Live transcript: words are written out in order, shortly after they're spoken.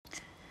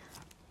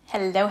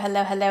Hello,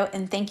 hello, hello,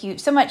 and thank you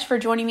so much for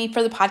joining me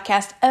for the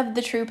podcast of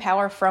The True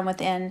Power From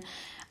Within.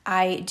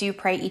 I do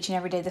pray each and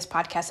every day this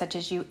podcast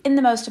touches you in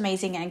the most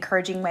amazing and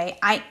encouraging way.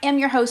 I am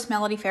your host,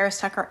 Melody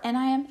Ferris Tucker, and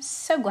I am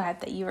so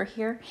glad that you are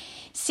here.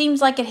 Seems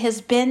like it has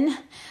been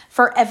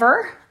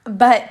forever,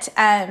 but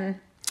I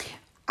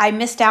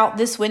missed out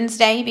this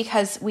Wednesday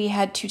because we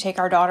had to take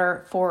our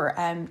daughter for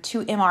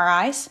 2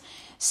 MRIs.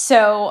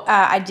 So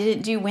I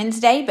didn't do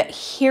Wednesday, but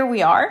here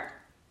we are.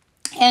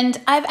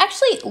 And I've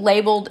actually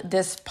labeled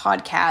this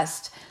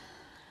podcast,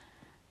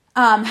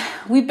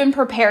 We've Been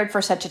Prepared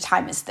for Such a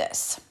Time as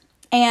This.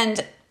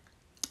 And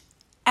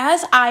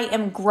as I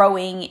am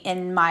growing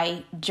in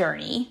my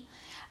journey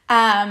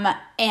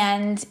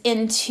and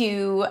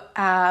into,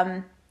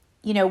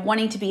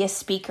 wanting to be a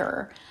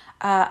speaker,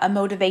 a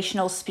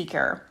motivational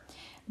speaker,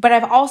 but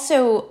I've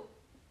also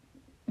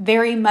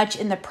very much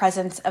in the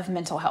presence of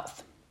mental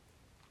health.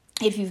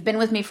 If you've been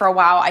with me for a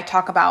while, I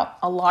talk about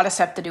a lot of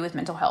stuff to do with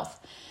mental health.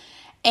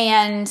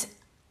 And,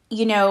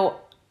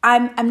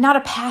 I'm not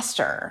a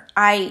pastor.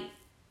 I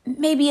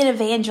may be an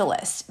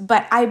evangelist,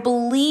 but I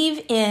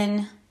believe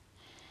in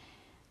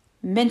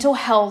mental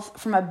health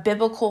from a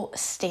biblical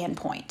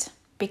standpoint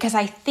because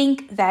I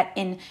think that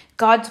in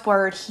God's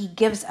word, He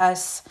gives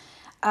us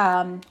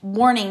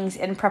warnings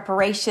and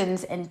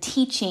preparations and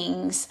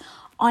teachings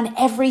on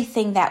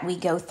everything that we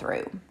go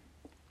through.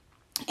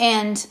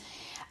 And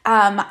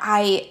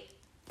I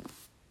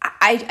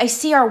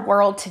see our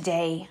world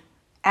today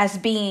as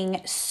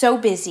being so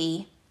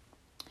busy.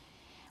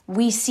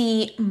 We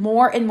see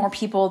more and more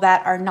people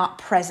that are not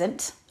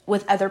present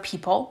with other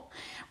people,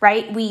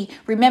 right? We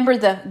remember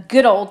the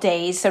good old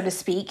days, so to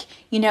speak,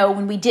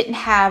 when we didn't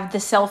have the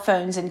cell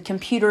phones and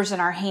computers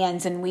in our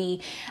hands and we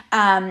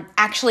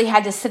actually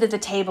had to sit at the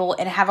table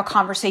and have a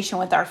conversation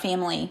with our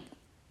family.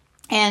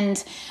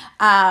 And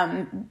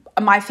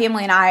my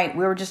family and I,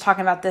 we were just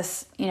talking about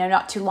this,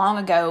 not too long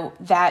ago,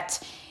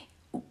 that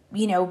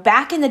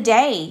back in the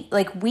day,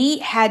 we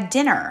had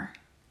dinner,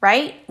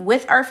 right,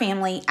 with our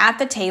family at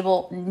the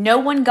table. No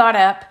one got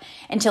up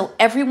until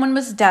everyone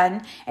was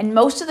done. And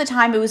most of the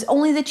time, it was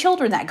only the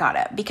children that got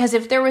up. Because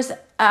if there was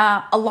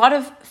a lot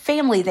of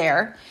family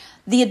there,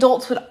 the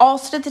adults would all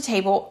sit at the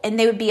table and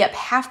they would be up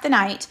half the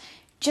night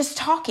just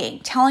talking,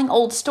 telling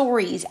old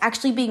stories,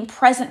 actually being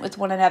present with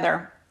one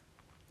another.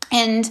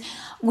 And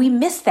we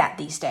miss that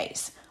these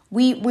days.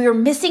 We're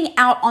missing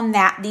out on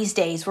that these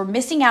days. We're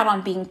missing out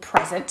on being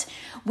present.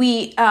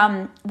 We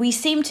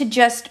seem to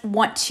just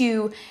want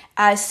to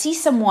see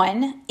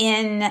someone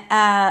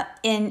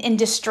in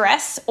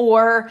distress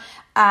or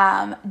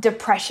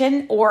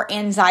depression or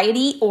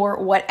anxiety or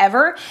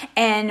whatever,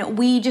 and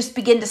we just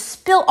begin to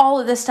spill all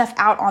of this stuff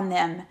out on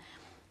them.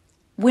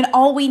 When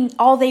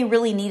all they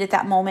really need at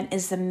that moment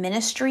is the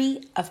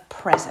ministry of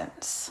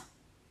presence.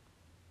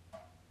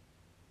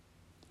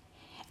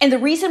 And the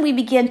reason we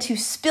begin to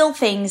spill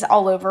things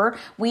all over,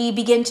 we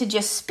begin to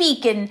just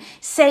speak and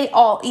say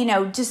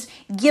just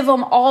give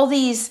them all of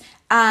these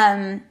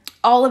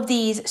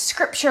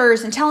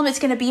scriptures and tell them it's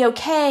going to be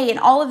okay. And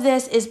all of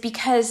this is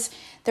because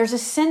there's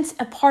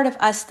a part of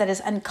us that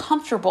is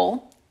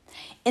uncomfortable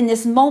in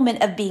this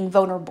moment of being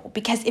vulnerable.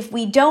 Because if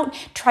we don't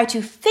try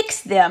to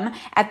fix them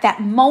at that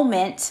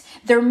moment,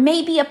 there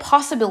may be a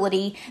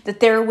possibility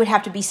that there would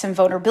have to be some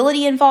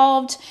vulnerability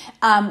involved.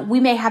 We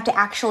may have to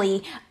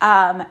actually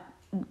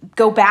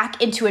go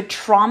back into a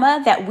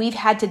trauma that we've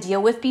had to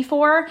deal with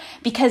before,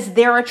 because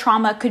their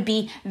trauma could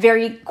be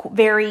very,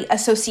 very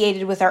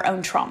associated with our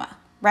own trauma,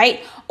 right?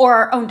 Or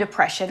our own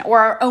depression or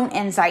our own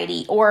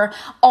anxiety or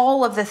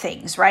all of the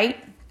things, right?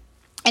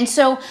 And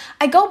so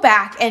I go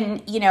back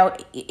and,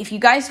 if you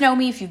guys know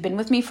me, if you've been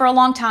with me for a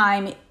long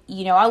time,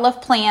 I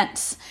love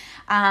plants.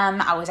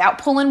 I was out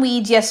pulling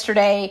weeds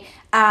yesterday.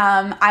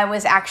 I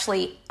was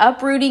actually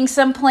uprooting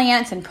some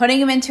plants and putting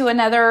them into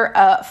another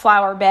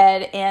flower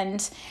bed.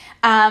 And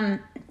I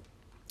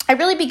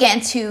really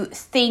began to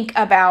think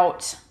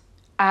about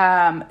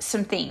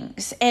some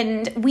things.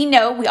 And we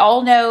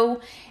all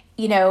know,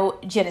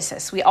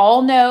 Genesis. We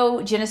all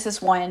know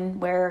Genesis 1,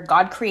 where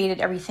God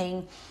created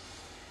everything.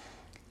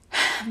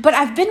 But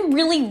I've been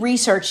really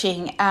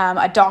researching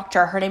a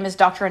doctor. Her name is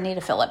Dr.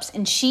 Anita Phillips.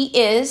 And she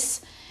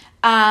is,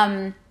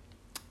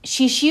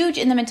 she's huge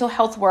in the mental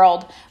health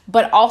world,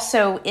 but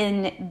also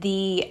in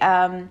the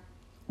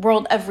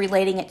world of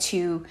relating it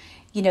to,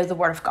 the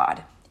Word of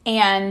God.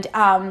 And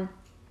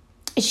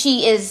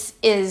she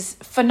is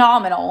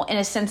phenomenal in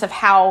a sense of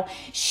how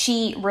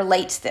she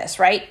relates this,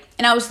 right?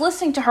 And I was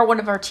listening to one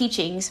of her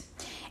teachings,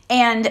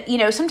 and,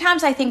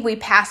 sometimes I think we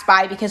pass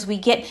by because we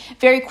get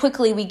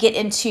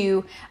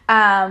into,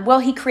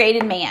 He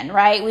created man,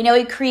 right? We know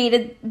He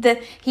created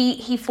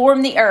He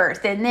formed the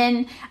earth, and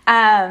then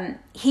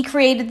He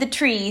created the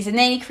trees, and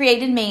then He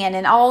created man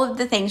and all of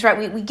the things,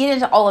 right? We get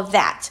into all of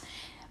that.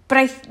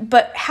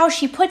 But how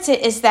she puts it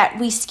is that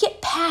we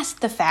skip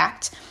past the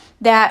fact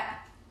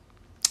that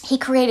He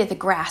created the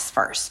grass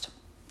first.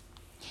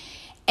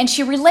 And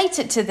she relates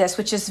it to this,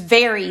 which is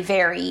very,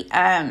 very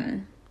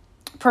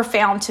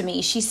profound to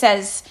me. She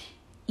says,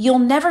 you'll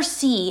never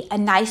see a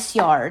nice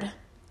yard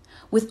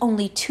with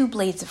only 2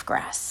 blades of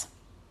grass.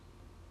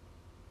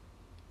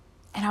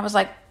 And I was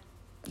like,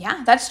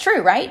 yeah, that's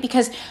true, right?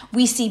 Because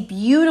we see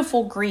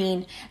beautiful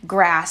green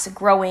grass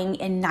growing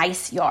in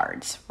nice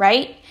yards,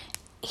 right?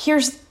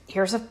 Here's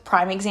a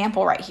prime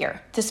example right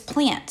here. This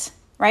plant,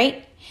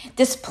 right?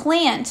 This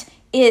plant,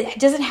 it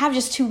doesn't have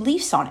just 2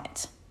 leaves on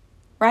it,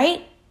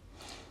 right?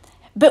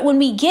 But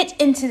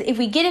if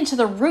we get into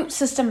the root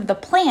system of the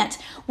plant,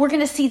 we're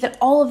going to see that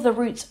all of the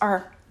roots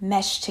are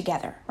meshed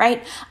together,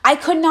 right? I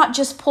could not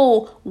just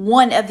pull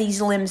one of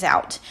these limbs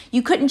out.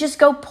 You couldn't just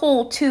go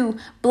pull 2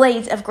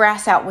 blades of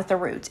grass out with the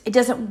roots. It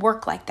doesn't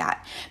work like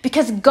that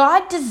because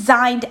God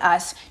designed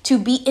us to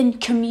be in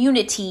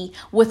community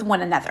with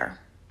one another.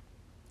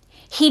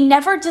 He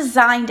never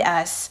designed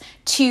us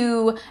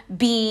to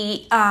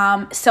be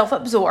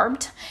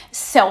self-absorbed,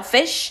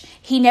 selfish.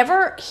 He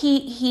never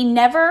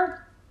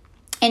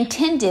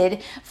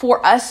intended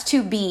for us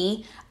to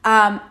be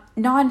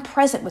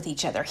non-present with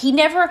each other. He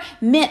never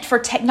meant for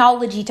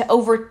technology to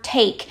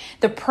overtake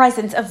the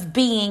presence of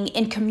being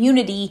in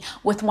community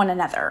with one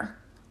another,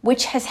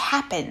 which has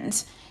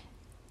happened.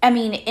 I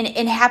mean,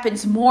 it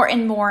happens more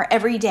and more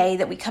every day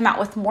that we come out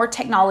with more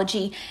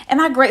technology.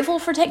 Am I grateful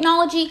for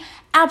technology?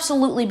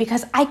 Absolutely,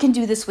 because I can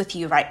do this with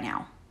you right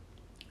now,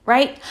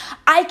 right?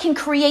 I can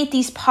create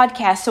these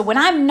podcasts so when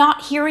I'm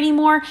not here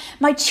anymore,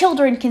 my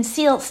children can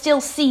still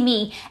see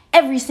me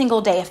every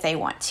single day if they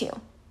want to.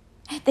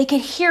 They can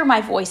hear my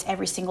voice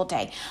every single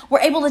day. We're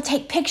able to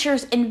take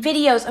pictures and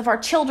videos of our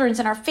children's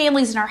and our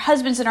families and our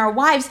husbands and our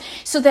wives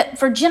so that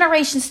for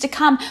generations to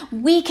come,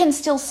 we can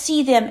still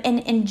see them and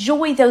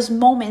enjoy those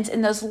moments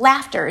and those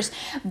laughters.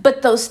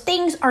 But those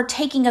things are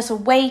taking us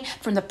away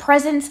from the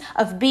presence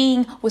of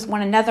being with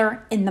one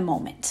another in the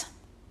moment.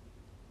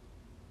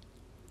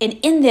 And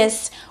in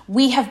this,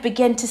 we have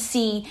begun to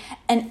see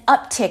an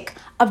uptick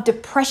of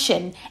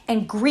depression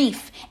and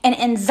grief and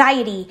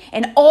anxiety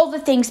and all the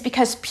things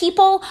because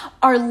people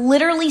are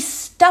literally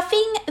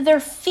stuffing their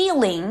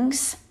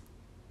feelings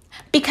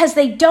because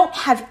they don't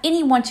have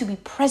anyone to be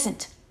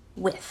present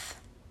with.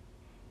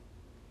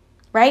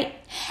 Right?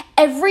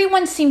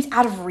 Everyone seems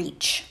out of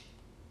reach.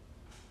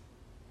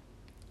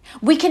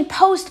 We can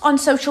post on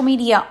social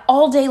media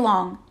all day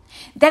long.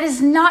 That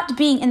is not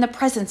being in the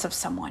presence of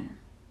someone.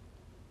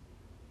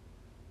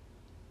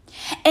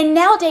 And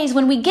nowadays,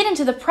 when we get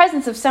into the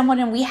presence of someone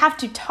and we have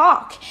to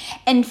talk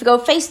and go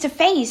face to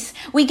face,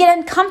 we get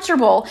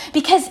uncomfortable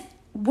because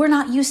we're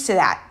not used to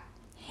that.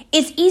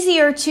 It's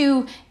easier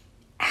to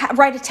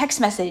write a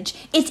text message.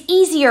 It's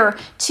easier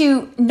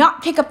to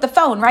not pick up the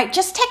phone, right?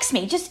 Just text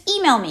me, just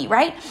email me,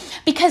 right?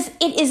 Because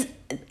it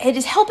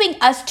is helping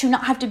us to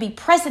not have to be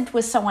present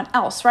with someone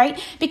else, right?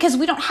 Because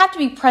we don't have to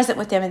be present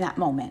with them in that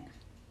moment,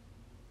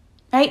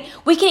 right?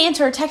 We can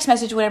answer a text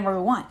message whenever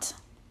we want.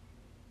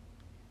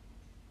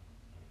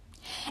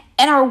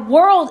 And our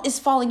world is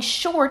falling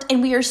short,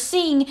 and we are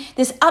seeing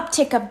this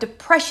uptick of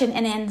depression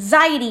and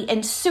anxiety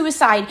and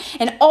suicide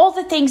and all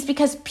the things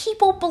because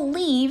people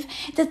believe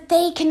that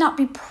they cannot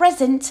be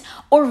present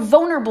or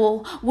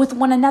vulnerable with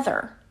one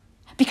another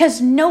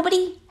because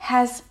nobody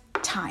has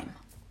time.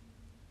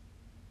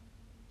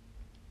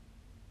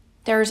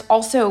 There's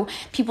also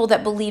people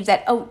that believe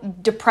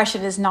that,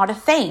 depression is not a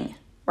thing.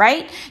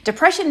 Right?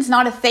 Depression is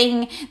not a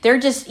thing. They're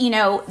just,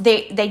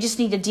 they just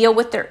need to deal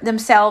with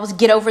themselves,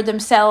 get over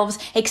themselves,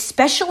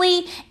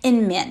 especially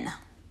in men.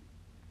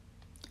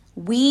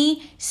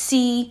 We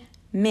see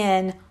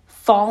men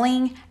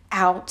falling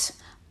out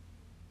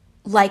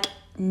like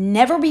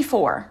never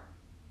before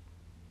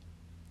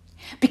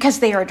because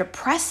they are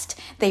depressed,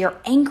 they are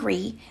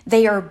angry,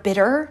 they are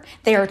bitter,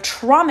 they are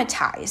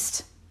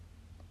traumatized.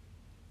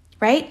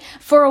 Right?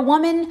 For a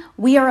woman,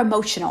 we are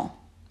emotional.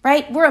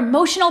 Right? We're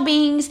emotional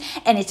beings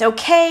and it's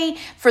okay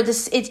for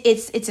this.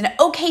 It's an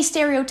okay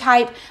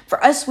stereotype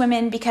for us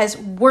women because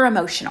we're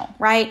emotional,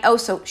 right? Oh,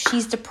 so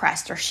she's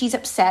depressed or she's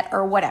upset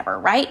or whatever,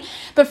 right?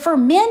 But for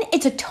men,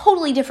 it's a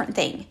totally different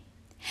thing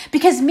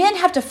because men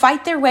have to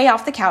fight their way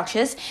off the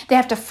couches. They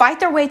have to fight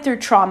their way through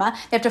trauma.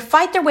 They have to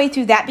fight their way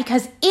through that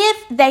because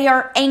if they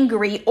are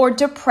angry or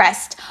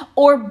depressed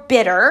or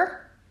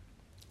bitter,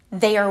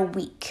 they are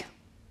weak.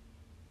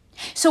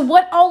 So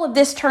what all of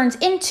this turns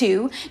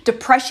into,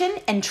 depression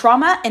and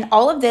trauma and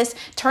all of this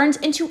turns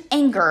into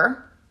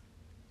anger,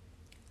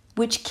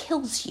 which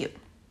kills you.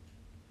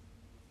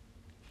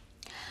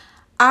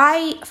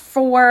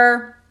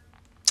 For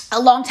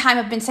a long time,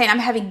 have been saying I'm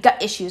having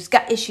gut issues,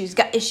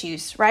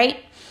 right?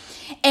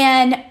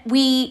 And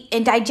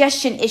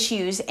digestion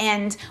issues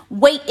and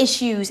weight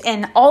issues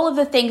and all of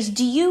the things.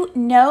 Do you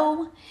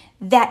know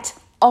that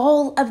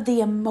all of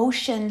the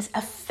emotions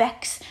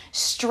affects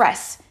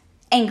stress,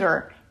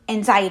 anger,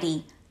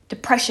 anxiety,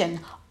 depression,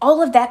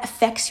 all of that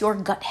affects your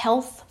gut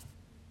health,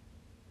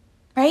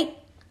 right?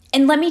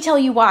 And let me tell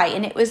you why.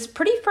 And it was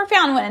pretty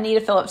profound when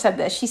Anita Phillips said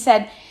this. She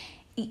said,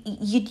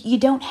 "You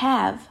don't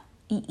have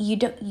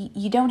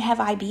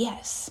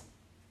IBS.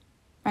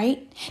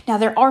 right? Now,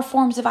 there are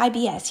forms of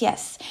IBS,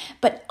 yes,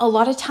 but a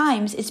lot of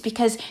times it's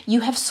because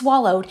you have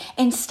swallowed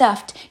and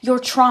stuffed your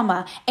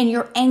trauma and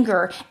your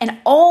anger and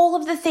all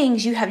of the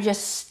things. You have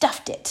just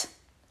stuffed it,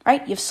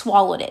 right? You've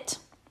swallowed it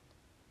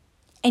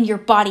and your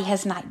body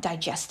has not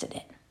digested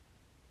it.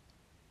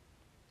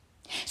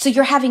 So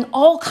you're having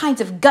all kinds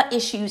of gut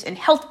issues and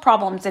health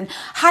problems and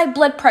high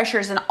blood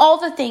pressures and all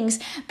the things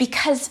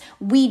because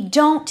we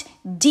don't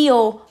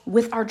deal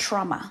with our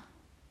trauma.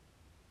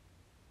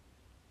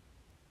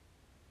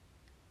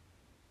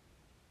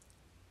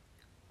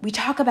 We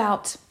talk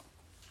about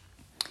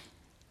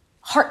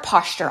heart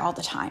posture all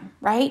the time,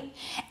 right?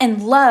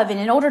 And love. And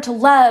in order to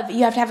love,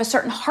 you have to have a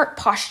certain heart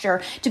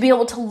posture to be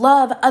able to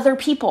love other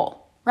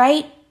people,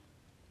 right?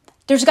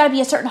 There's got to be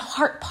a certain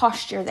heart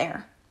posture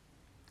there.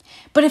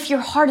 But if your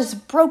heart is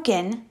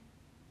broken,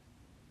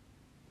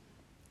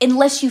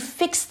 unless you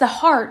fix the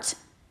heart,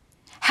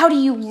 how do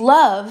you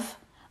love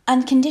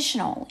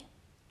unconditionally?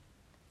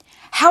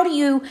 How do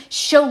you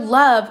show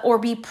love or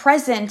be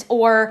present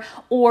or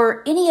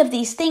any of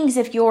these things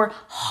if your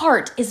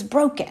heart is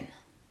broken?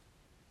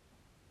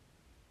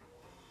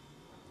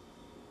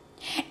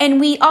 And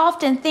we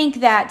often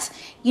think that,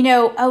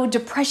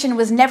 depression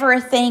was never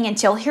a thing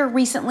until here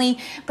recently,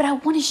 but I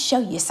want to show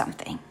you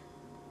something.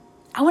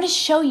 I want to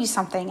show you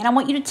something, and I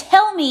want you to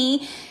tell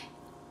me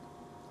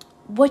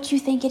what you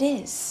think it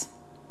is,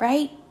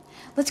 right?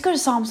 Let's go to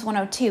Psalms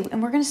 102,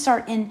 and we're going to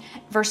start in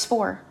verse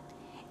 4.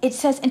 It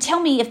says, "And tell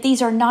me if these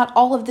are not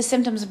all of the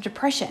symptoms of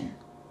depression.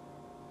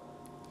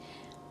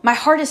 My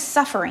heart is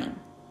suffering,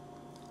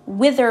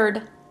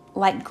 withered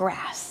like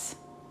grass."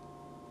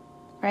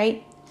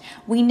 Right?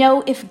 We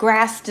know if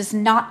grass does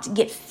not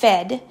get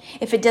fed,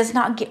 if it does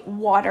not get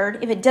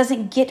watered, if it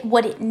doesn't get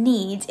what it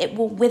needs, it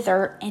will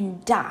wither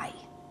and die.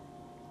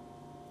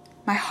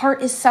 My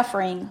heart is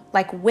suffering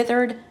like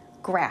withered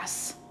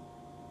grass.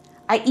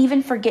 I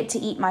even forget to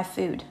eat my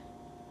food.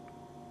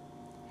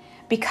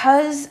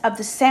 Because of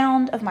the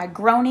sound of my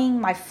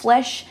groaning, my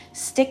flesh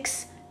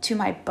sticks to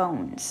my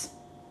bones.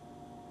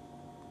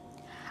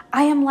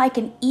 I am like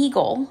an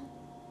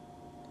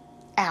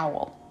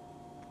owl,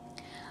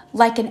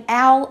 like an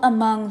owl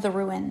among the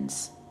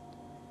ruins.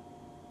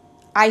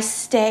 I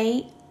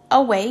stay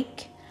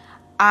awake.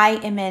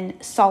 I am a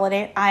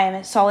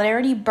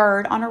solidarity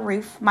bird on a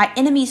roof. My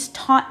enemies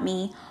taunt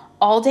me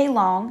all day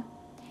long,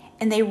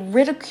 and they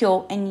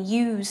ridicule and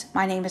use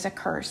my name as a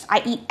curse.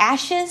 I eat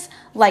ashes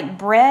like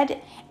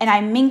bread, and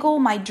I mingle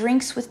my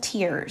drinks with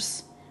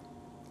tears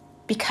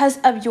because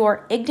of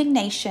your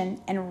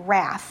indignation and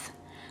wrath,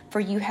 for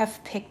you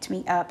have picked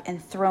me up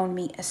and thrown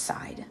me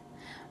aside.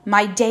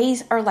 My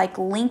days are like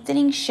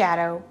lengthening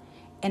shadow,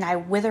 and I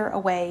wither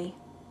away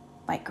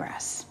like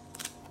grass.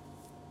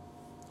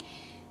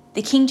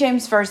 The King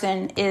James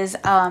Version is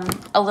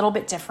a little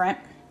bit different,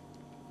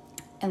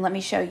 and let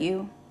me show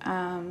you.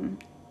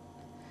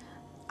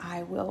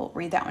 I will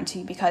read that one to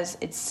you because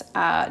it's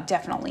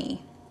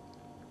definitely...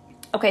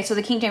 Okay, so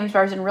the King James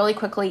Version really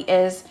quickly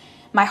is,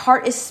 "My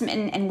heart is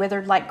smitten and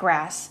withered like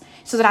grass,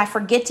 so that I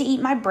forget to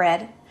eat my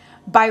bread.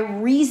 By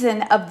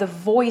reason of the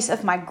voice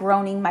of my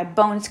groaning, my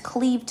bones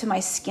cleave to my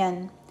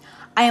skin.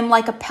 I am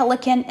like a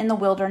pelican in the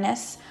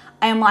wilderness.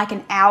 I am like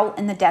an owl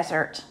in the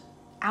desert."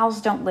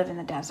 Owls don't live in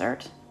the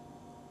desert.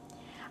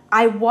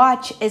 "I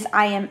watch as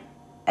I am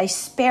a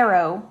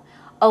sparrow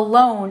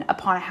alone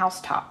upon a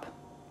housetop.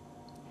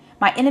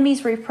 My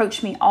enemies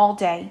reproach me all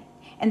day,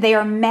 and they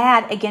are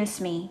mad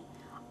against me.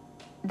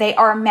 They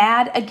are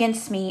mad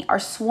against me, are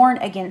sworn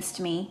against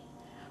me.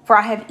 For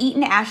I have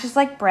eaten ashes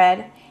like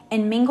bread,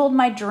 and mingled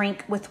my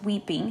drink with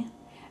weeping,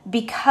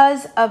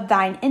 because of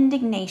thine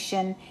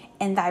indignation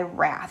and thy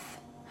wrath.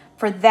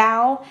 For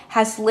thou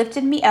hast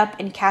lifted me up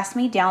and cast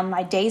me down.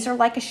 My days are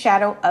like a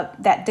shadow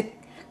that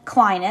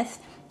declineth,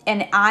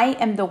 and I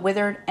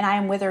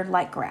am withered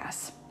like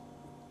grass."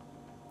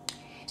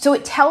 So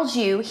it tells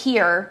you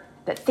here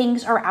that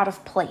things are out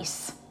of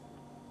place,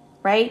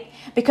 right?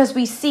 Because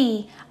we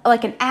see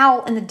like an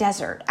owl in the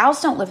desert.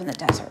 Owls don't live in the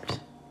desert,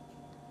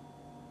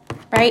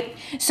 right?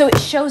 So it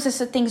shows us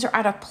that things are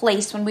out of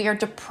place. When we are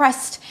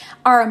depressed,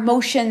 our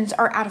emotions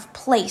are out of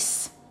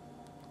place,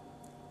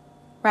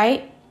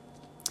 right?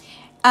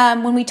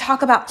 When we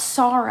talk about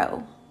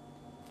sorrow,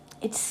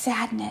 it's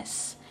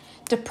sadness.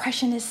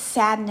 Depression is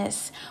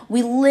sadness.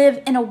 We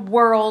live in a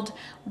world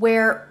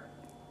where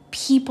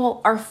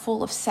people are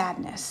full of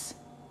sadness.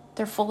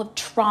 They're full of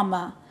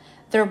trauma.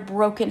 They're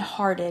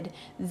brokenhearted.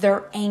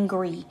 They're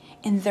angry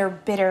and they're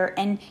bitter.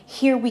 And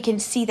here we can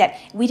see that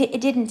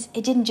it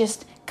didn't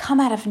just come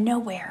out of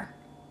nowhere.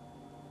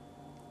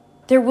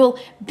 There will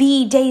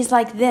be days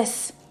like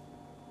this.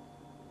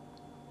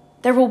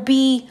 There will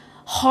be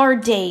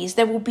hard days.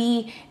 There will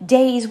be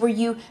days where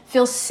you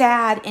feel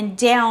sad and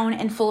down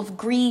and full of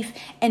grief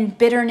and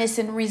bitterness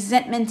and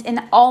resentment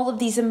and all of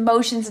these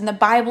emotions. And the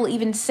Bible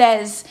even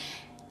says,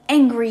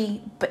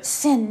 "Angry, but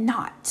sin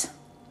not."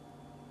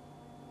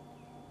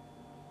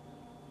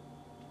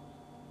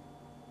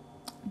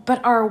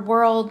 But our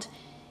world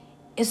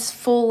is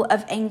full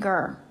of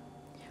anger.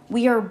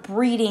 We are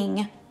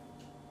breeding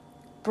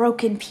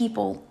broken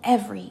people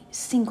every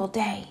single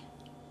day.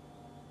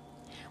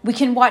 We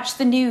can watch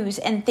the news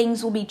and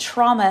things will be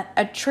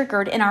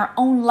triggered in our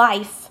own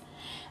life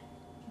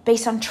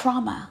based on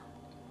trauma.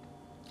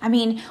 I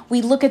mean,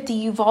 we look at the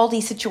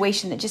Uvalde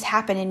situation that just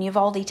happened in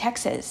Uvalde,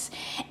 Texas,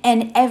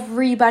 and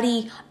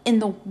everybody in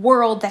the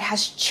world that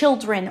has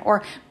children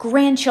or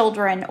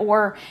grandchildren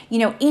or,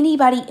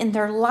 anybody in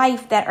their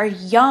life that are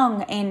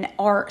young and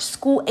are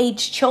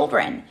school-age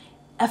children,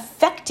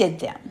 affected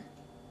them.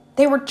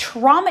 They were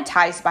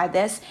traumatized by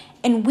this,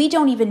 and we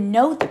don't even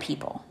know the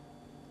people.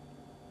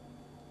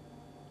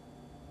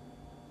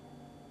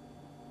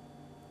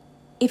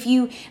 If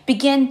you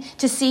begin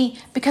to see,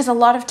 because a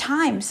lot of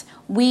times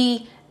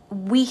we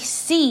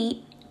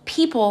see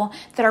people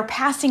that are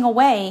passing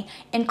away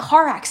in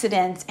car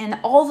accidents and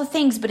all the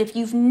things, but if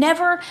you've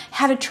never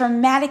had a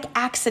traumatic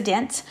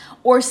accident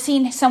or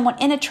seen someone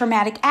in a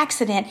traumatic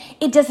accident,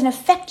 it doesn't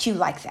affect you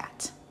like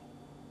that.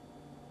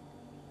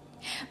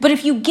 But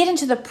if you get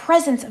into the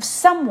presence of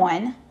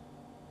someone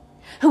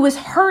who is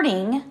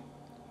hurting,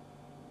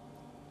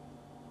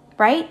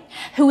 right,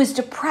 who is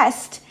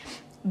depressed,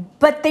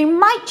 but they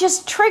might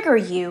just trigger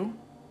you,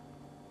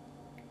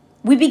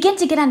 we begin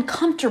to get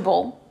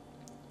uncomfortable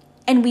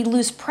and we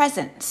lose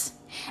presence.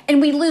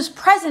 And we lose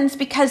presence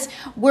because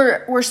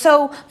we're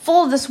so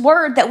full of this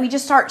word that we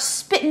just start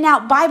spitting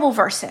out Bible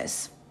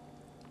verses,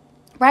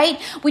 right?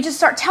 We just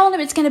start telling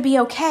them it's going to be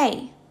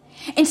okay.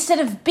 Instead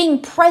of being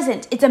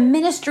present, it's a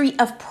ministry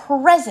of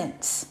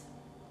presence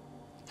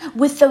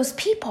with those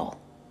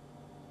people.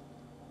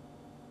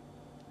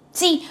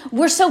 See,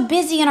 we're so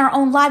busy in our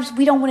own lives,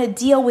 we don't want to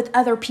deal with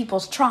other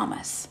people's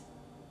traumas.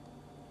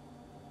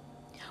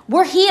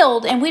 We're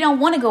healed and we don't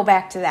want to go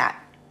back to that.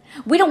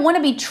 We don't want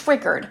to be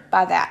triggered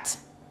by that.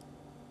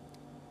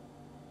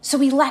 So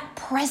we lack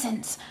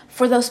presence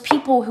for those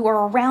people who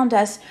are around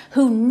us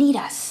who need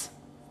us.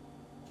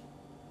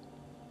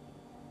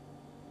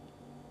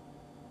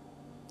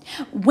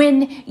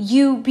 When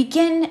you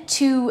begin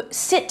to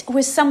sit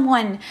with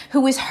someone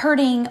who is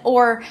hurting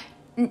or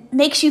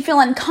makes you feel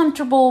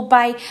uncomfortable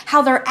by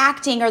how they're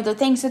acting or the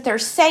things that they're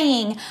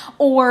saying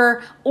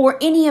or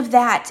any of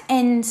that,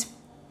 and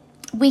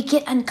we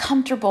get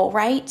uncomfortable,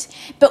 right?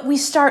 But we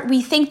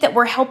think that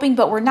we're helping,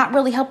 but we're not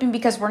really helping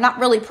because we're not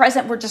really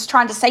present. We're just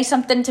trying to say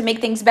something to make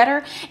things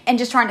better and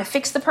just trying to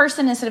fix the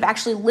person instead of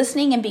actually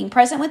listening and being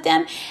present with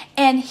them.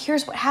 And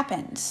here's what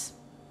happens.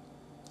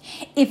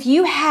 If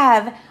you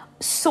have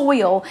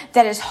soil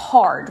that is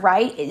hard,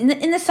 right?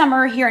 In the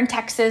summer here in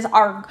Texas,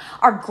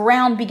 our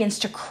ground begins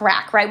to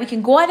crack, right? We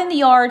can go out in the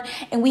yard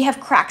and we have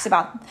cracks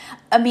about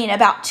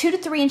 2 to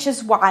 3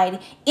 inches wide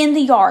in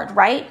the yard,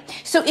 right?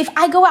 So if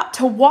I go out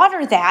to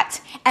water that,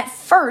 at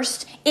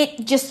first,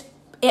 it just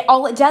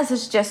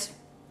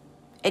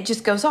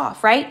goes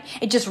off, right?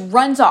 It just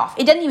runs off.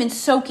 It doesn't even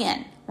soak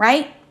in,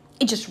 right?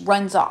 It just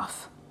runs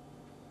off.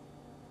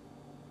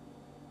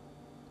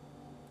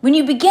 When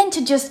you begin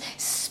to just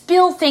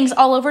spill things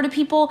all over to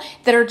people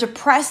that are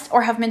depressed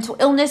or have mental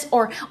illness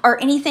or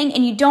anything,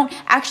 and you don't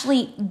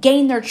actually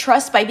gain their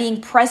trust by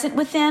being present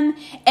with them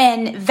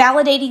and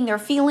validating their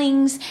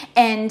feelings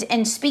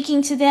and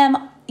speaking to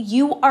them,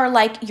 you're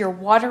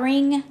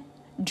watering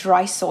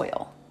dry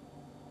soil.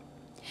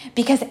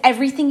 Because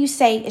everything you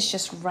say is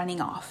just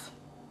running off.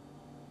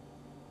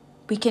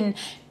 We can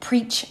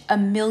preach a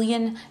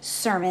million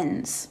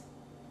sermons,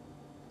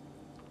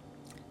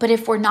 but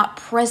if we're not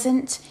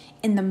present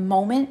in the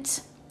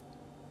moment,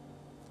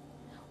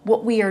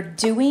 what we are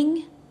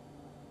doing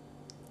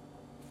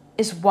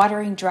is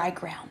watering dry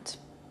ground.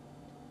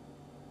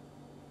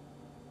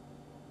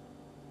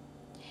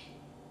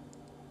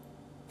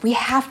 We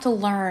have to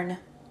learn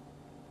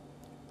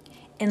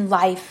in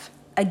life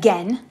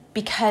again,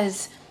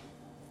 because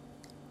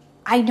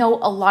I know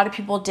a lot of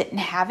people didn't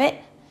have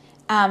it.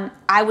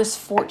 I was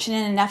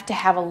fortunate enough to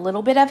have a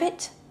little bit of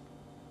it.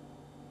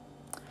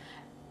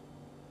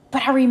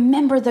 But I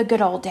remember the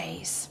good old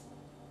days.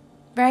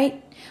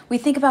 Right? We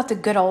think about the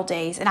good old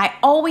days, and I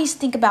always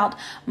think about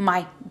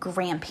my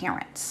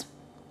grandparents,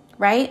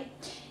 right?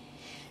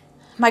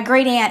 My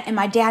great aunt and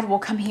my dad will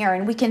come here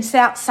and we can sit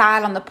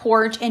outside on the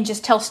porch and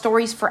just tell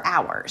stories for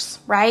hours,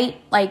 right?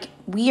 Like,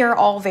 we are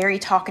all very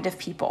talkative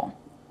people.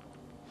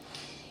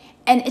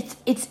 And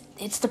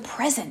it's the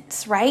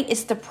presence, right?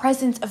 It's the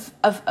presence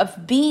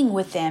of being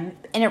with them.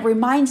 And it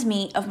reminds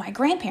me of my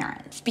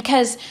grandparents,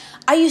 because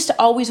I used to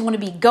always want to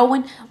be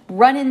going,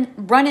 running,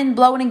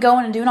 blowing and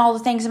going and doing all the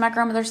things. And my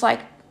grandmother's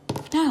like,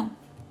 no,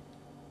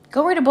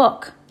 go read a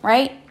book,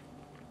 right?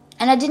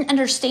 And I didn't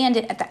understand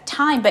it at that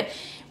time, but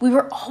we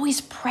were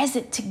always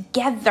present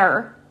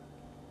together.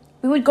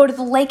 We would go to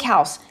the lake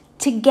house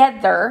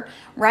together,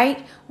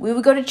 right? We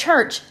would go to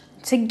church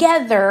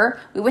together.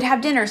 We would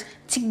have dinners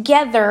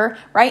together,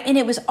 right? And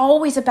it was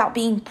always about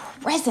being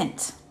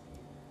present.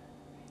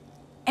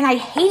 And I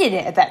hated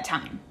it at that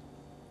time.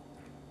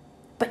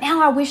 But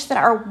now I wish that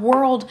our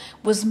world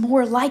was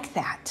more like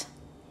that.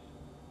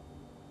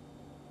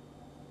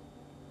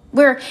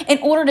 Where in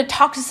order to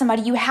talk to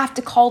somebody, you have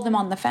to call them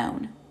on the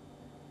phone.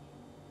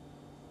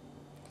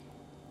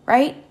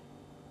 Right?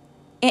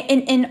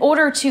 In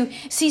order to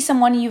see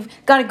someone, you've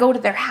got to go to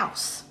their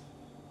house.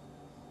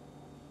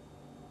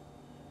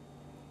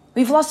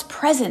 We've lost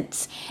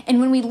presence. And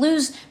when we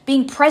lose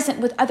being present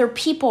with other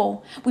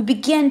people, we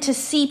begin to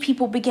see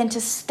people begin to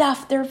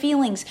stuff their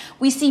feelings.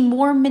 We see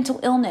more mental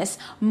illness,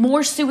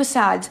 more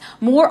suicides,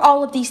 more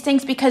all of these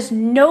things because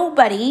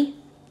nobody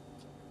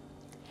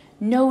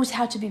knows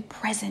how to be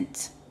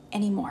present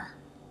anymore.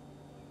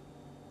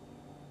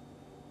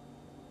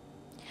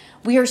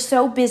 We are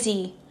so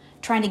busy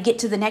trying to get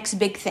to the next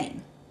big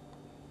thing.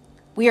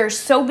 We are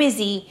so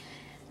busy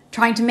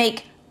trying to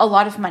make a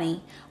lot of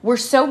money. We're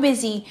so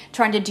busy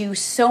trying to do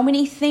so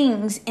many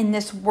things in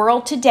this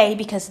world today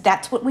because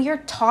that's what we are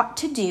taught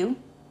to do,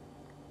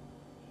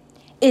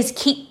 is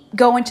keep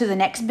going to the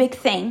next big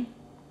thing,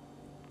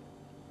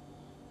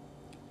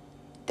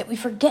 that we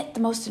forget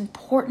the most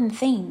important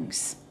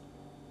things.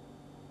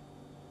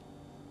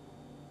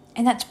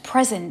 And that's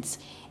presence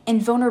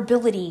and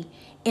vulnerability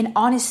and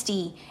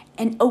honesty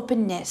and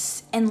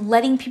openness and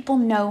letting people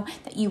know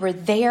that you were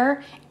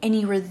there, and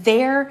you were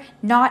there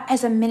not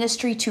as a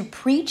ministry to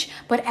preach,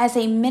 but as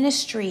a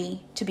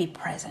ministry to be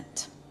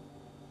present.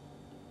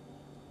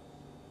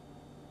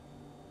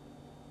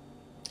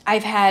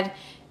 I've had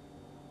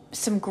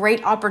some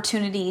great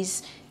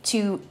opportunities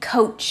to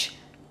coach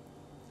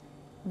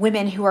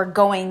women who are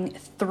going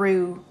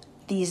through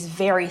these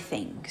very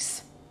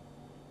things.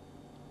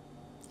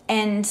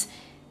 And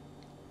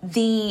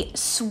the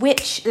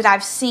switch that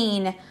I've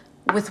seen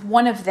with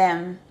one of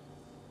them,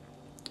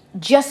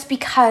 just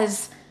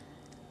because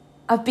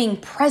of being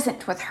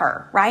present with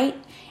her, right?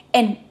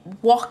 And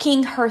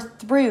walking her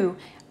through,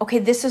 okay,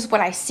 this is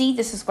what I see.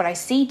 This is what I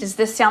see. Does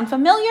this sound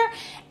familiar?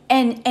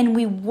 And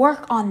we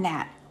work on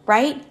that,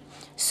 right?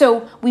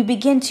 So we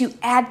begin to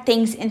add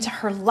things into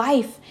her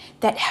life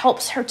that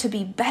helps her to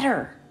be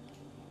better.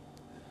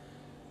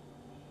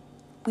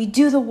 We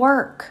do the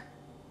work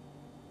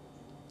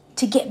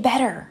to get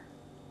better,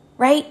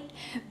 right?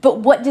 But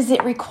what does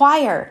it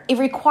require? It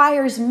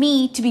requires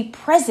me to be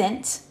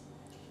present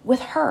with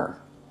her.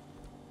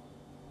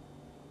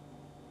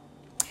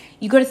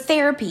 You go to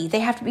therapy,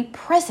 they have to be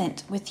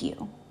present with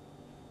you.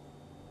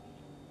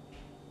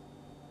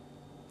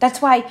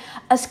 That's why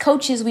us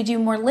coaches, we do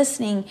more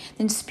listening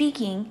than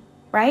speaking,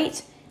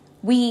 right?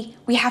 We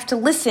have to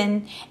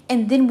listen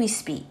and then we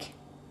speak.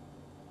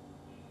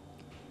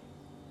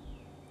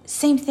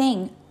 Same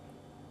thing,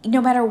 no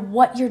matter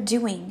what you're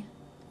doing.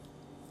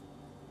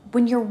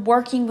 When you're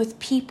working with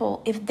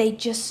people, if they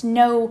just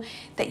know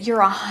that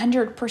you're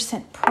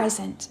 100%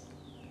 present,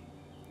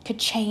 could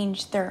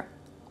change their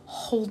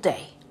whole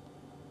day.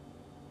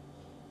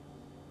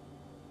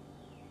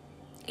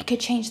 It could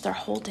change their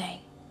whole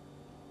day.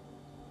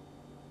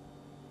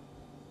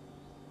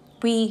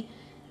 We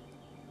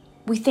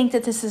think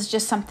that this is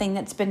just something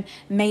that's been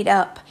made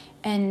up,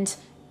 and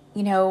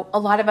you know, a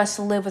lot of us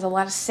live with a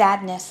lot of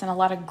sadness and a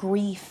lot of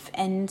grief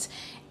and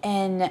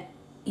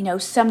you know,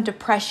 some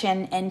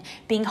depression and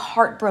being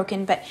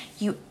heartbroken. But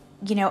you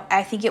know,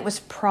 I think it was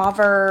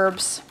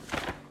Proverbs.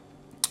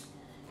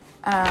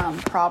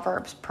 Hold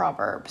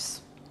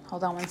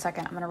on one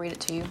second. I'm going to read it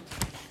to you.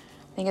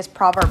 I think it's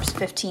Proverbs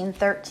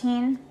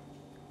 15:13.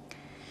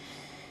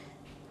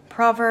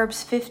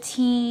 Proverbs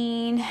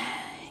 15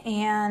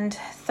 and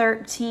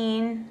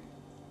 13.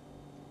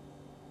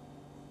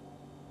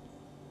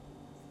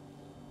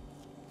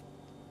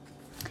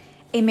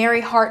 A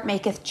merry heart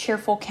maketh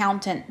cheerful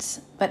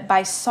countenance, but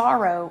by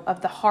sorrow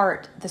of the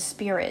heart the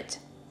spirit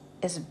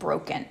is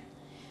broken.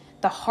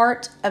 The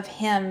heart of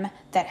him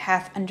that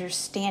hath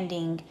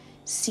understanding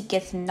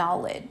seeketh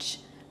knowledge,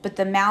 but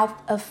the mouth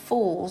of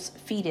fools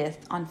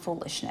feedeth on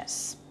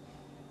foolishness.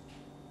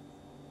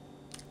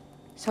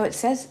 So it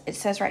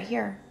says right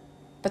here,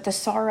 but the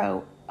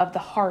sorrow of the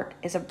heart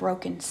is a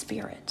broken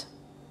spirit.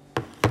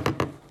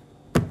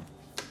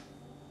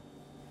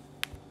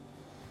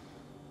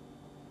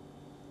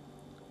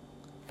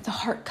 The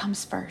heart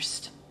comes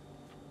first.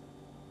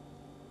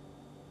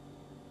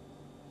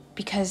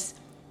 Because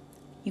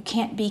you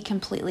can't be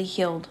completely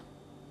healed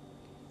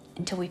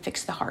until we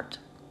fix the heart.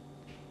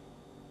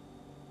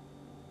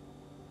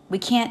 We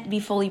can't be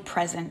fully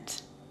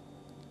present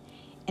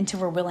until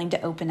we're willing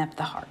to open up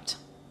the heart.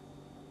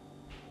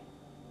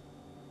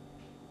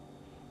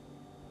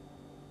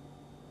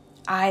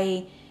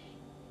 I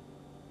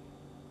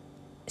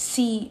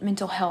see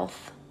mental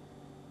health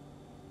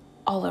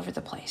all over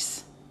the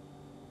place.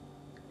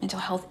 Mental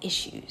health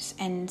issues,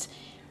 and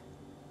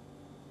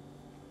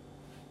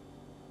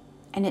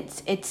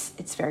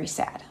it's very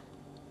sad,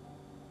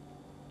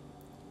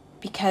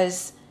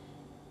 because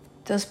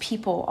those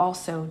people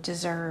also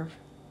deserve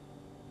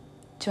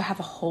to have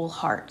a whole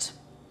heart.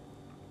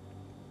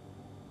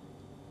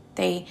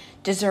 They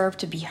deserve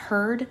to be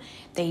heard.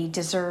 They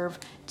deserve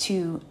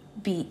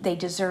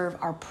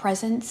our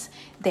presence.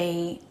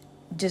 They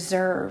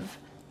deserve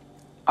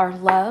our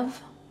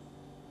love.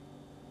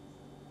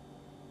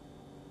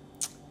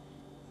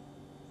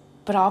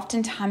 But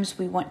oftentimes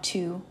we want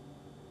to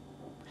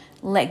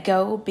let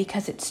go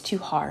because it's too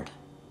hard.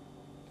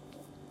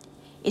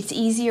 It's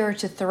easier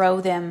to throw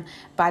them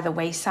by the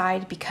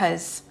wayside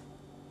because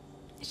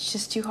it's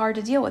just too hard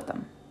to deal with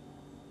them.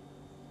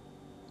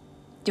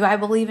 Do I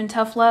believe in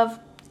tough love?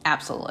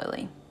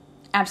 Absolutely.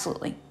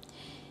 Absolutely.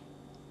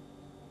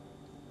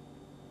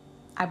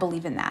 I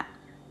believe in that.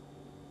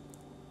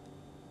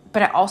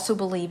 But I also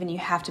believe in you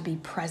have to be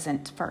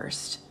present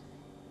first.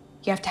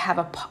 You have to have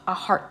a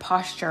heart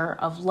posture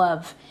of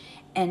love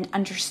and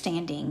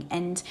understanding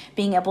and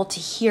being able to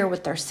hear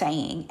what they're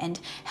saying and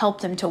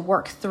help them to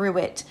work through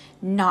it,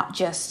 not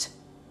just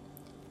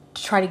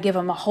to try to give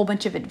them a whole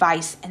bunch of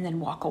advice and then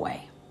walk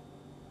away.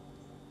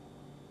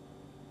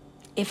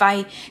 If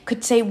I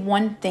could say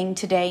one thing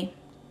today,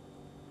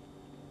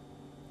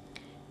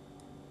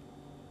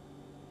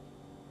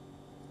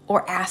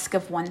 or ask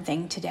of one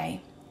thing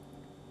today,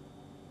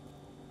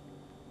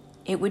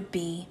 it would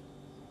be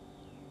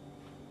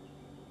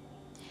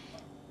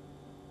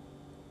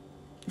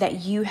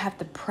that you have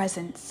the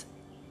presence,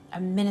 a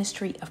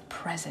ministry of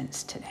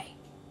presence today.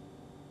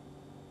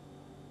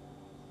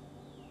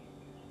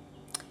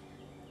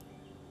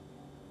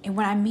 And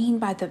what I mean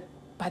by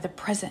the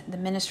present, the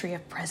ministry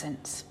of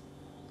presence,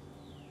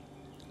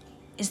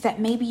 is that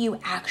maybe you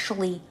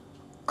actually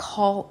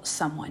call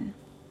someone.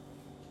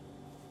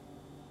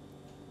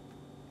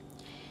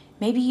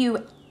 Maybe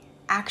you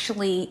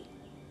actually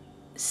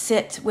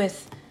sit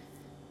with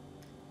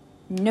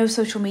no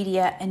social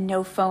media and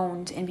no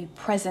phones and be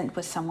present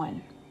with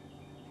someone.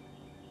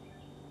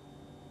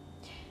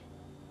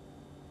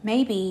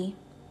 Maybe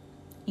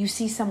you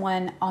see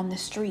someone on the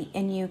street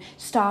and you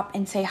stop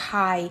and say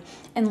hi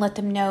and let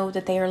them know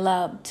that they are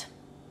loved.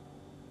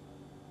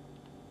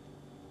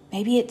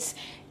 Maybe it's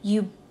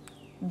you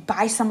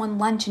buy someone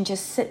lunch and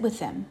just sit with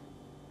them.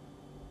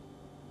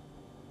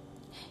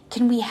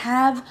 Can we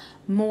have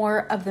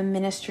more of the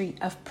ministry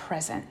of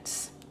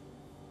presence?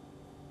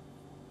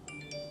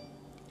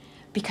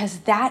 Because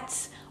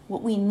that's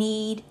what we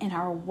need in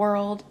our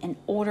world in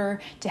order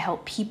to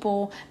help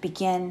people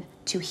begin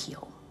to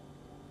heal.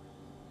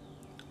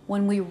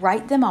 When we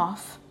write them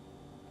off,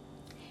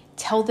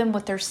 tell them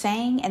what they're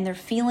saying and their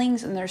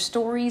feelings and their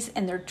stories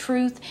and their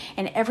truth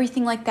and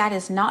everything like that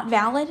is not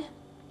valid,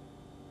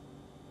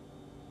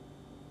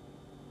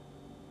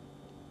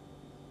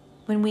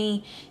 when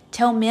we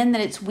tell men that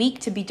it's weak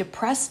to be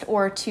depressed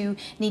or to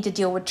need to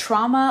deal with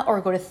trauma or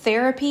go to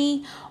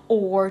therapy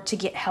or to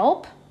get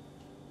help,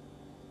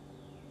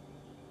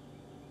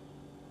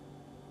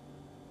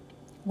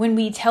 when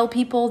we tell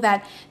people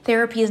that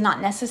therapy is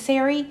not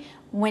necessary,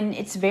 when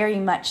it's very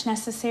much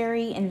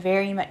necessary and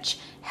very much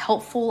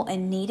helpful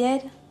and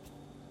needed,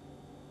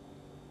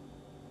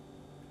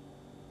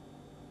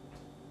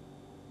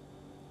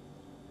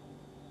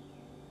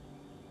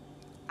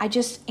 I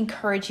just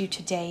encourage you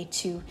today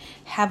to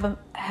have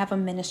a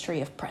ministry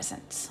of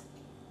presence.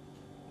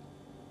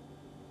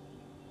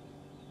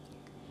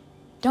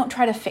 Don't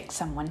try to fix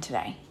someone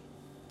today.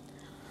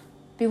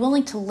 Be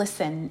willing to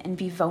listen and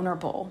be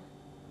vulnerable.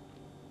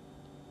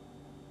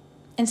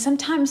 And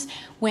sometimes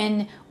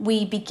when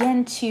we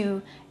begin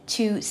to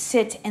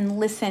sit and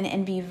listen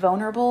and be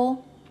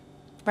vulnerable,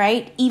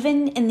 right?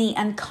 Even in the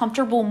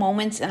uncomfortable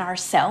moments in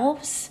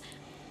ourselves,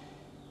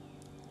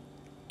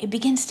 it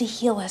begins to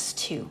heal us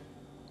too.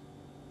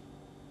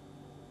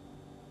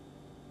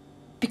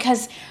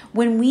 Because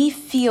when we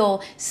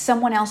feel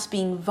someone else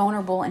being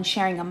vulnerable and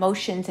sharing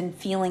emotions and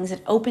feelings,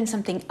 it opens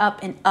something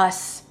up in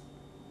us.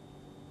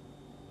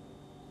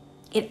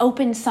 It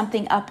opens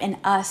something up in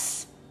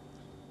us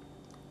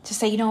to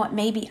say, you know what,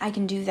 maybe I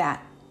can do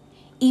that.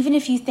 Even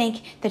if you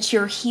think that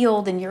you're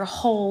healed and you're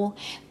whole,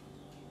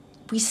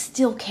 we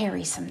still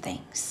carry some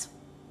things.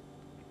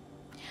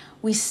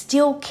 We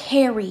still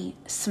carry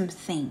some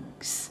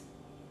things.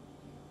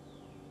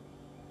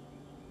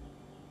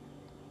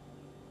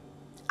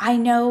 I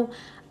know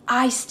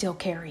I still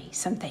carry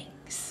some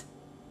things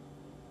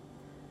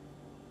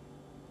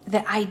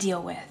that I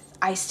deal with.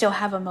 I still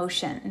have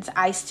emotions.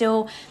 I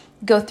still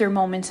go through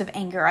moments of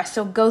anger. I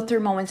still go through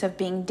moments of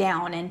being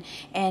down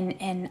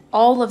and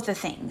all of the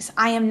things.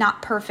 I am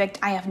not perfect.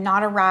 I have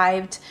not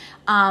arrived.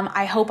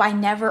 I hope I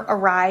never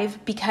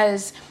arrive,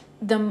 because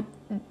the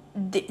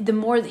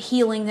more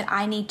healing that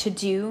I need to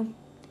do,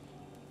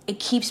 it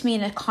keeps me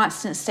in a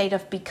constant state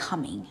of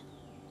becoming.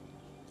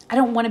 I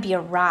don't want to be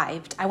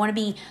arrived. I want to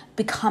be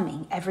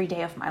becoming every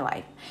day of my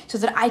life so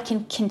that I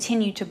can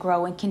continue to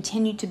grow and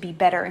continue to be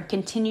better and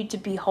continue to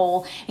be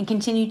whole and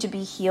continue to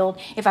be healed.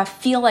 If I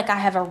feel like I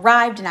have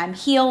arrived and I'm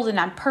healed and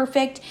I'm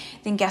perfect,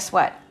 then guess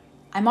what?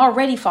 I'm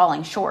already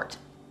falling short,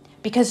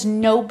 because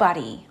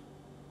nobody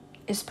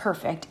is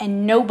perfect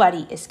and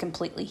nobody is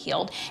completely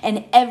healed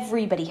and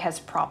everybody has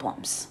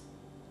problems.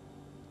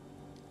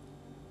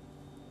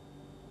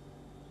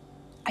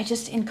 I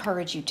just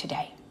encourage you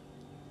today.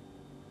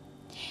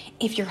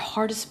 If your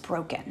heart is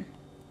broken,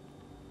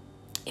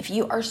 if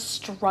you are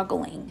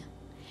struggling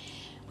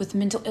with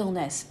mental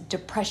illness,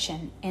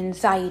 depression,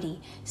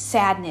 anxiety,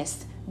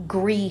 sadness,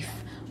 grief,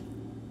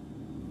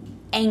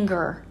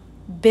 anger,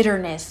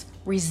 bitterness,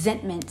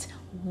 resentment,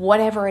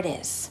 whatever it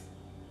is,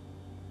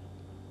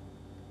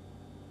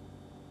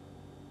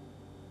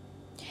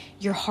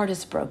 your heart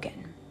is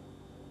broken.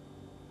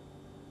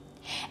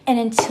 And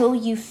until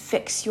you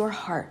fix your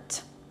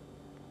heart,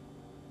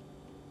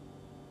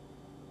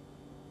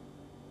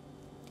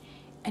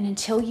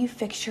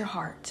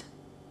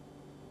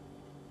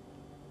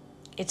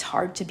 it's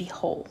hard to be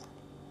whole.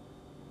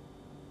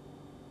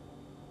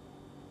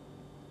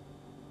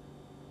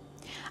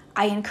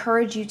 I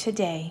encourage you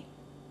today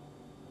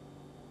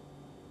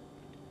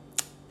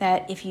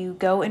that if you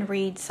go and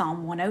read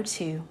Psalm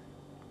 102,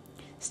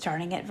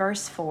 starting at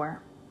verse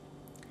 4,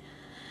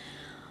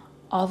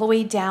 all the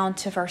way down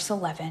to verse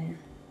 11,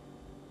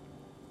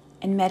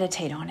 and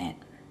meditate on it,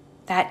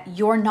 that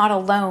you're not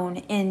alone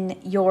in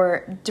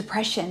your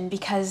depression,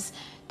 because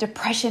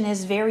depression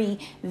is very,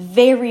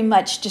 very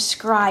much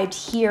described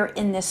here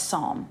in this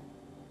psalm.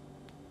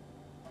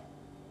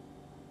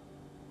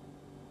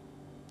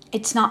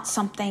 It's not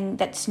something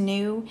that's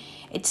new.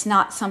 It's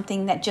not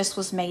something that just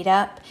was made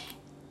up.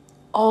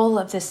 All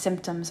of the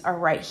symptoms are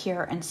right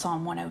here in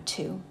Psalm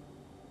 102.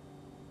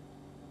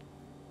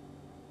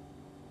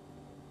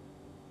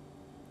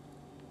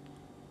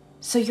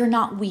 So you're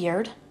not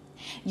weird.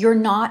 You're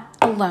not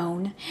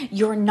alone.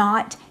 You're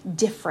not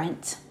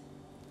different.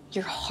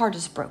 Your heart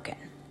is broken.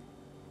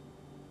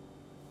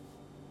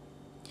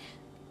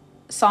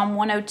 Psalm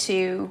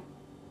 102,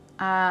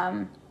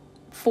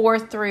 4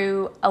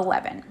 through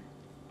 11.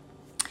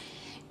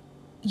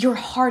 Your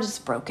heart is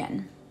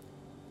broken.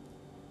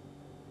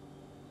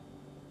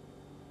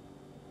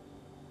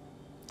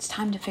 It's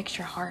time to fix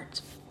your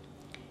heart.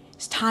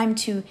 It's time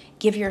to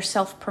give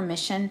yourself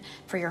permission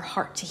for your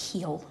heart to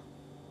heal.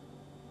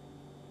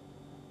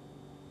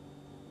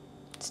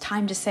 It's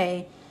time to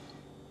say,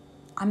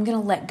 I'm going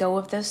to let go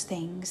of those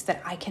things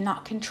that I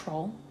cannot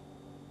control.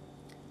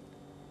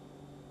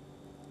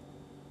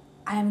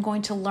 I am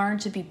going to learn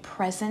to be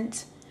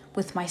present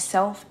with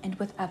myself and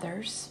with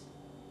others.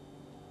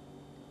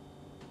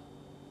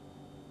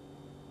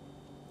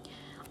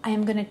 I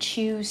am going to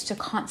choose to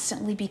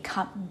constantly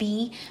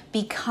be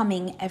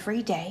becoming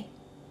every day,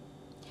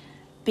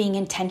 being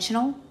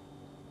intentional.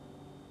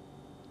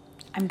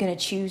 I'm going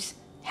to choose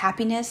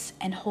happiness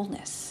and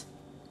wholeness.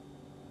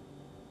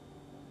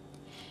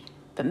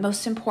 But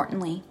most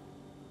importantly,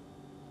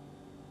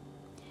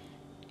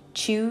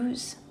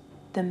 choose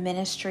the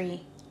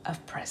ministry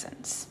of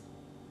presence.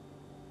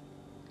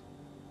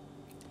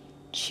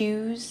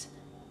 Choose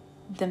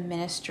the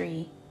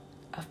ministry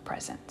of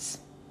presence.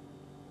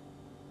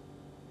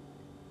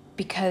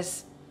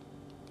 Because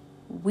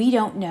we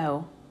don't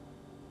know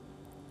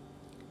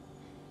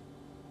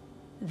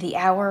the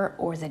hour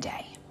or the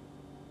day.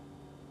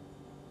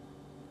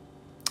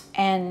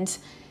 And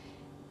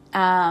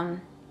I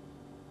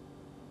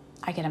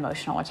get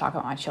emotional when I talk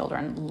about my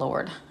children.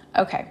 Lord.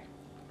 Okay.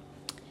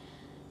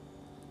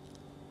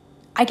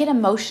 I get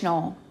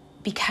emotional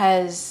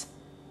because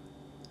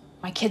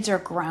my kids are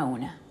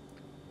grown,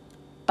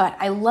 but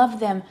I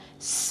love them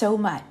so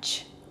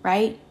much,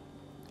 right?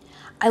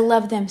 I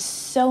love them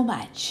so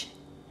much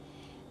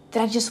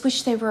that I just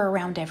wish they were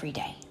around every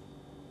day,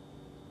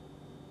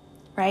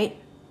 right?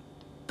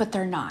 But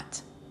they're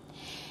not.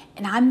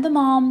 And I'm the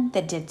mom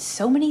that did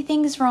so many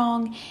things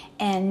wrong,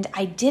 and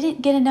I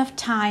didn't get enough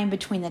time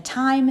between the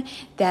time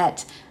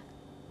that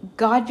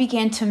God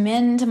began to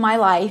mend my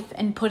life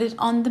and put it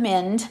on the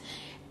mend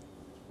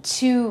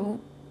to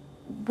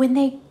when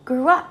they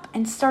grew up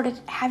and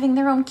started having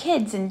their own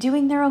kids and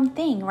doing their own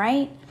thing,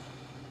 right?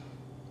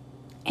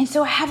 And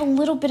so I have a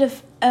little bit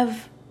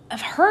of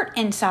hurt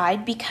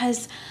inside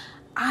because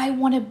I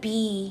want to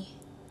be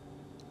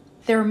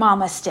their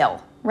mama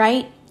still,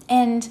 right?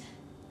 And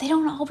they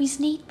don't always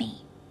need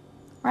me,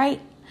 right?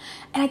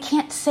 And I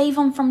can't save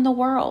them from the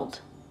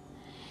world.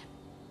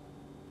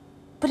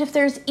 But if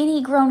there's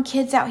any grown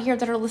kids out here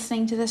that are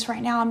listening to this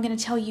right now, I'm going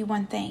to tell you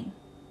one thing.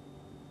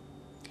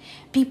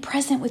 Be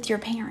present with your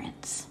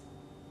parents.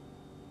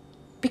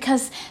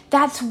 Because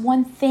that's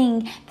one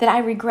thing that I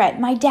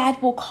regret. My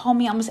dad will call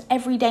me almost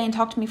every day and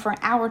talk to me for an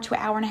hour to an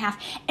hour and a half.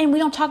 And we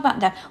don't talk about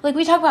that. Like,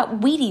 we talk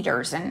about weed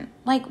eaters and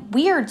like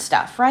weird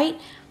stuff, right?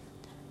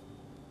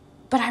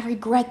 But I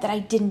regret that I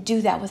didn't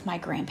do that with my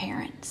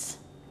grandparents.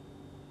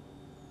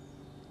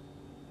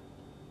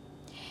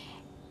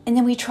 And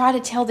then we try to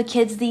tell the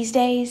kids these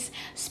days,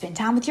 spend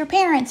time with your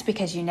parents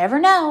because you never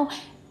know.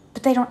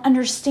 But they don't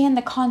understand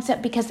the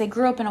concept because they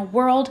grew up in a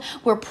world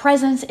where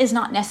presence is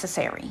not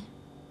necessary.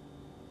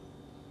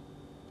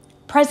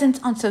 Presence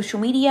on social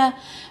media,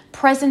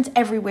 presence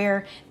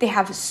everywhere. They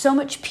have so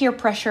much peer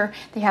pressure.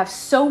 They have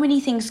so many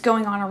things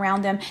going on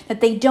around them that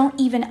they don't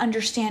even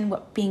understand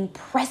what being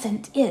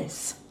present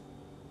is.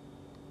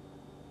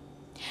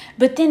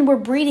 But then we're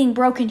breeding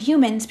broken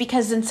humans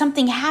because then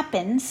something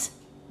happens,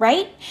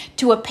 right?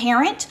 To a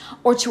parent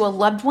or to a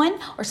loved one,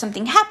 or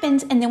something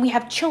happens, and then we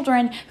have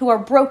children who are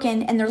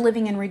broken and they're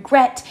living in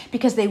regret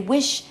because they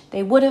wish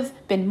they would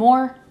have been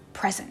more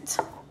present.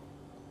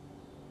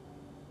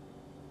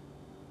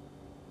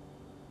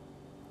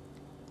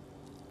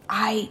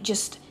 I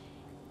just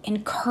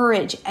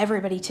encourage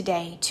everybody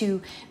today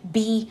to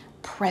be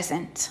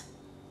present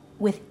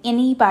with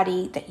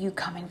anybody that you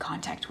come in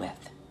contact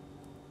with.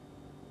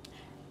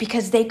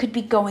 because they could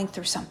be going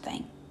through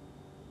something.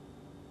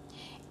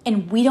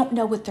 And we don't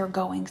know what they're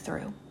going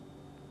through.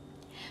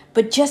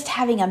 But just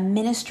having a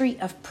ministry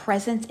of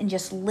presence and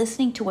just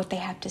listening to what they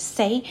have to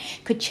say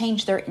could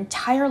change their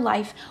entire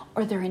life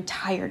or their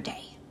entire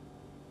day.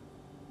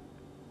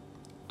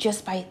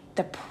 Just by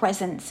the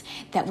presence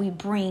that we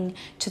bring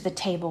to the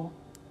table.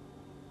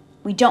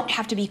 We don't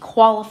have to be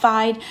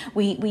qualified.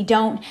 We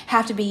don't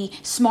have to be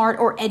smart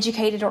or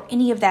educated or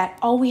any of that.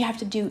 All we have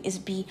to do is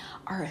be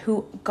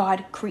who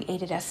God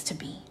created us to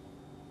be.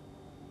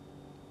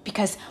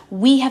 Because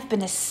we have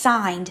been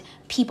assigned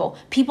people.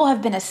 People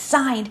have been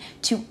assigned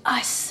to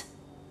us.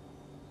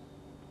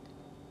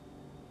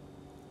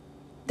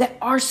 That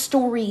our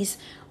stories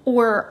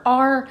or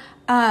our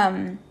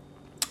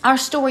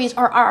stories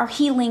or our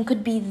healing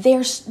could be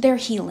their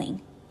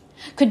healing.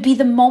 Could be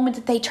the moment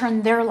that they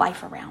turn their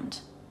life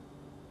around.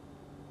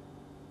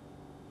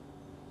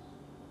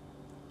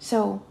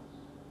 So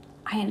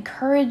I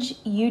encourage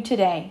you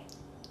today,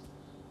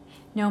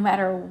 no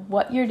matter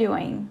what you're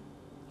doing,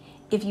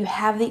 if you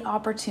have the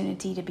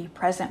opportunity to be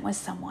present with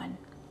someone,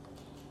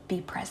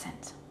 be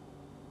present.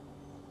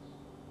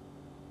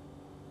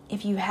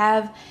 If you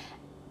have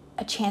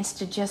a chance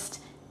to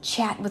just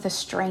chat with a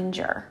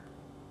stranger,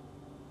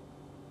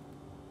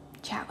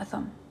 chat with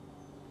them.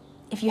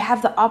 If you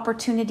have the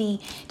opportunity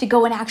to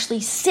go and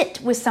actually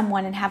sit with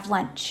someone and have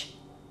lunch,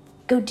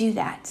 go do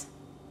that.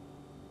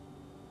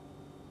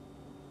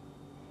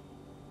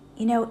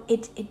 You know,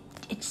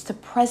 it's the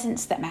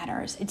presence that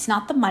matters. It's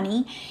not the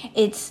money.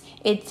 It's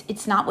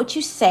not what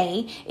you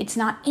say. It's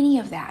not any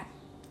of that.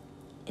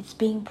 It's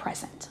being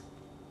present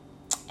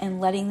and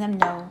letting them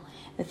know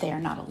that they are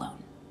not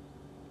alone.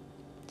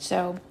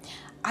 So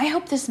I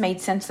hope this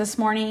made sense this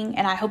morning,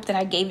 and I hope that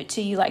I gave it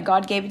to you like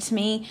God gave it to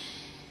me.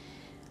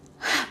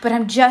 But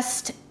I'm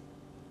just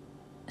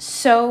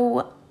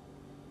so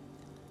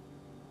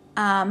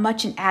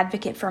much an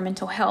advocate for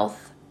mental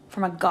health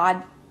from a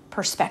God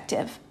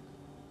perspective,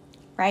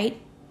 right?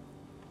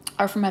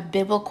 Or from a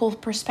biblical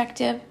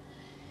perspective.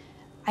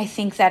 I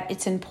think that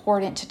it's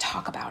important to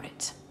talk about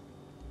it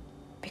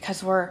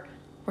because we're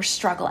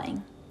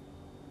struggling.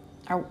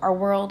 Our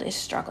world is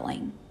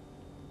struggling.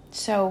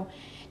 So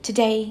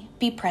today,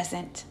 be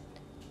present,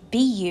 be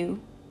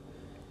you,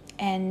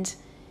 and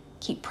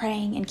keep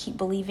praying and keep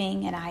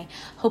believing. And I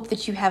hope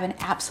that you have an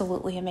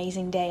absolutely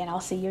amazing day, and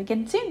I'll see you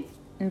again soon.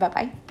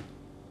 Bye-bye.